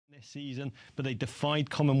this season, but they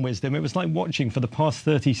defied common wisdom. It was like watching for the past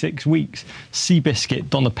 36 weeks Seabiscuit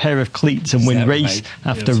don a pair of cleats and win race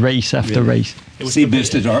after race after race.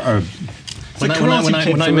 Seabiscuit are when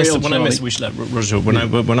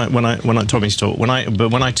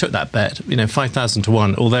I took that bet, 5,000 to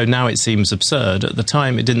 1. Although now it seems absurd, at the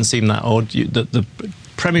time it didn't seem that odd. The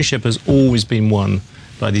Premiership has always been won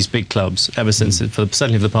by these big clubs ever since,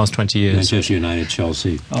 certainly for the past 20 years. Manchester United,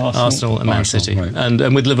 Chelsea, Arsenal and Man City. Right.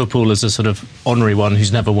 And with Liverpool as a sort of honorary one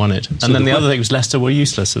who's never won it. And then the other thing was Leicester were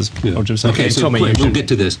useless, as Roger was saying. Okay, so Tommy, we'll get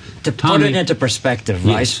to this. To put it into perspective,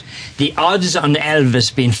 right, the odds on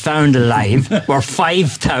Elvis being found alive were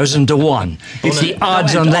 5,000 to 1. It's the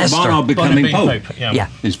odds on Leicester. Bono becoming Pope. Yeah.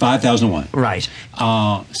 It's 5,001. Right.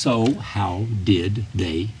 So how did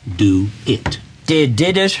they do it? They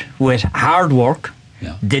did it with hard work.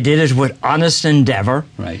 Yeah. They did it with honest endeavour,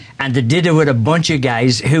 right. And they did it with a bunch of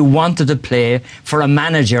guys who wanted to play for a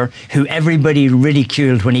manager who everybody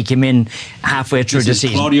ridiculed when he came in halfway through the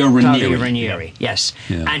season. Claudio Ranieri, yes.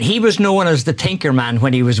 Yeah. And he was known as the Tinker Man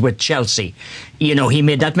when he was with Chelsea. He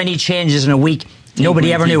made that many changes in a week.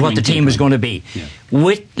 Nobody ever knew what the team was going to be. Yeah.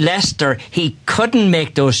 With Leicester, he couldn't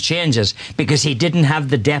make those changes because he didn't have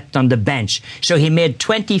the depth on the bench. So he made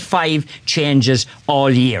 25 changes all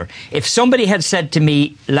year. If somebody had said to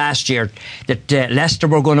me last year that Leicester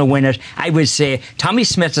were going to win it, I would say Tommy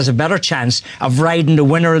Smyth has a better chance of riding the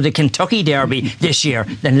winner of the Kentucky Derby this year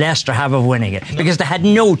than Leicester have of winning it, because they had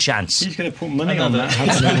no chance. He's going to put money on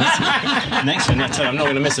that. Next one, I'm not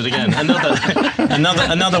going to miss it again.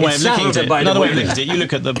 Another way of looking at it. You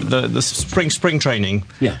look at the spring training.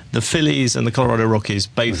 Yeah. The Phillies and the Colorado Rockies,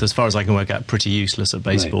 both, as far as I can work out, pretty useless at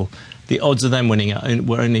baseball. Right. The odds of them winning it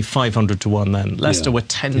were only 500 to 1 then. Leicester were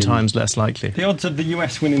 10 times less likely. The odds of the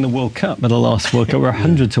US winning the World Cup at the last World Cup were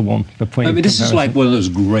 100 to 1. This is like one of those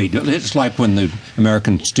great... It's like when the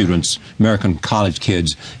American college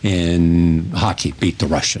kids in hockey beat the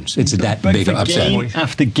Russians. It's that big upset. Game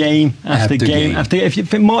after game after game.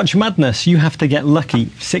 If March Madness, you have to get lucky.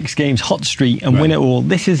 6 games, hot streak, and win it all.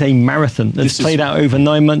 This is a marathon that's played out over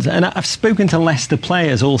 9 months. And I've spoken to Leicester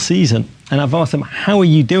players all season, and I've asked them, how are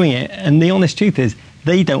you doing it? And the honest truth is,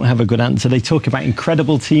 they don't have a good answer. They talk about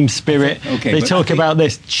incredible team spirit. They talk about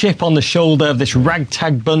this chip on the shoulder of this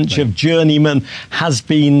ragtag bunch of journeymen,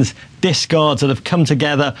 has-beens, discards that have come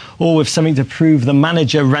together, all with something to prove. The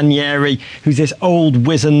manager, Ranieri, who's this old,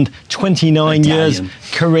 wizened, 29 years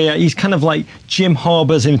career. He's kind of like Jim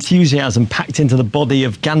Harbour's enthusiasm packed into the body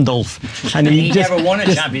of Gandalf. And he never won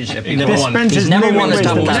a championship. He never won a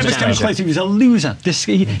championship. He was a loser.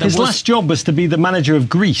 His last job was to be the manager of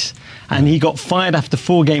Greece, and he got fired after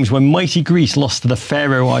 4 games when mighty Greece lost to the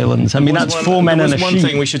Faroe Islands. I mean, that's 4 men and a sheep. One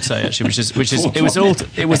thing we should say, actually, which is it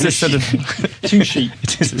was this sort of 2 sheep.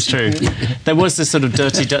 It's true. There was this sort of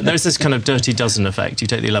kind of dirty dozen effect. You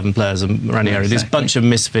take the 11 players of Ranieri, this bunch of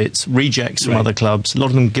misfits, rejects from other clubs, a lot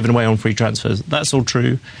of them given away on free transfers. That's all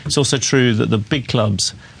true. It's also true that the big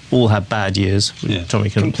clubs all had bad years. Tommy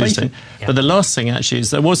can please say. But the last thing, actually,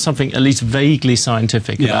 is there was something at least vaguely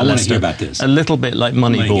scientific about Leicester. About this. A little bit like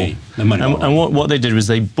Moneyball. And what they did was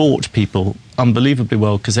they bought people unbelievably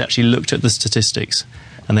well because they actually looked at the statistics.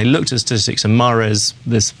 And they looked at statistics, and Mahrez,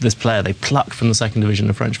 this player, they plucked from the second division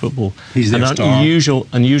of French football. He's their star. Unusual,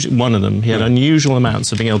 one of them, he had unusual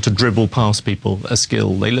amounts of being able to dribble past people, a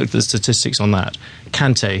skill. They looked at the statistics on that.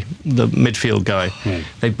 Kante, the midfield guy,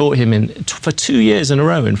 they brought him in for 2 years in a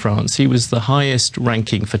row in France. He was the highest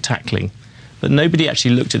ranking for tackling. But nobody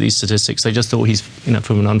actually looked at these statistics. They just thought he's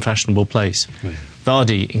from an unfashionable place.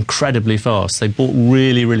 Vardy, incredibly fast. They bought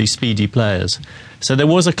really, really speedy players. So there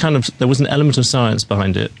was an element of science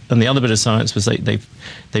behind it, and the other bit of science was they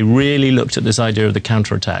really looked at this idea of the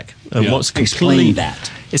counter-attack. And what's explain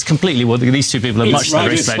that? It's completely these two people are much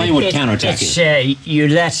better explaining. Explain what counter-attack is. You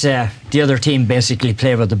let the other team basically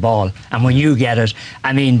play with the ball, and when you get it,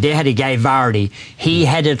 I mean, they had a guy, Vardy, he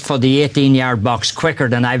headed for the 18-yard box quicker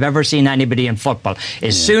than I've ever seen anybody in football.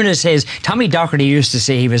 As soon as Tommy Docherty used to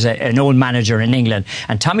say, he was an old manager in England,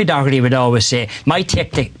 and Tommy Docherty would always say, my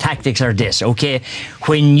tactics are this, okay?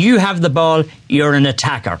 When you have the ball, you're an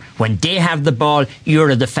attacker. When they have the ball, you're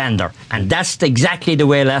a defender. And that's exactly the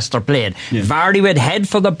way Leicester played. Vardy would head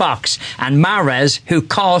for the box, and Mahrez, who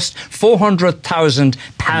cost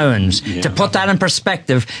 £400,000, to put that in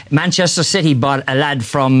perspective, Manchester City bought a lad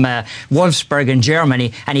from Wolfsburg in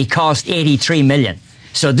Germany, and he cost 83 million.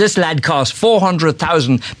 So this lad cost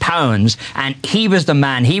 £400,000, and he was the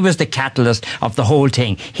man, he was the catalyst of the whole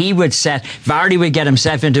thing. He would Vardy would get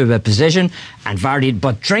himself into a position, and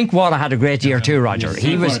but Drinkwater had a great year too, Roger.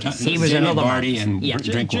 He was another Vardy man. And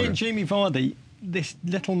Drinkwater. Jamie Vardy, this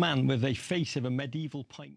little man with a face of a medieval pint.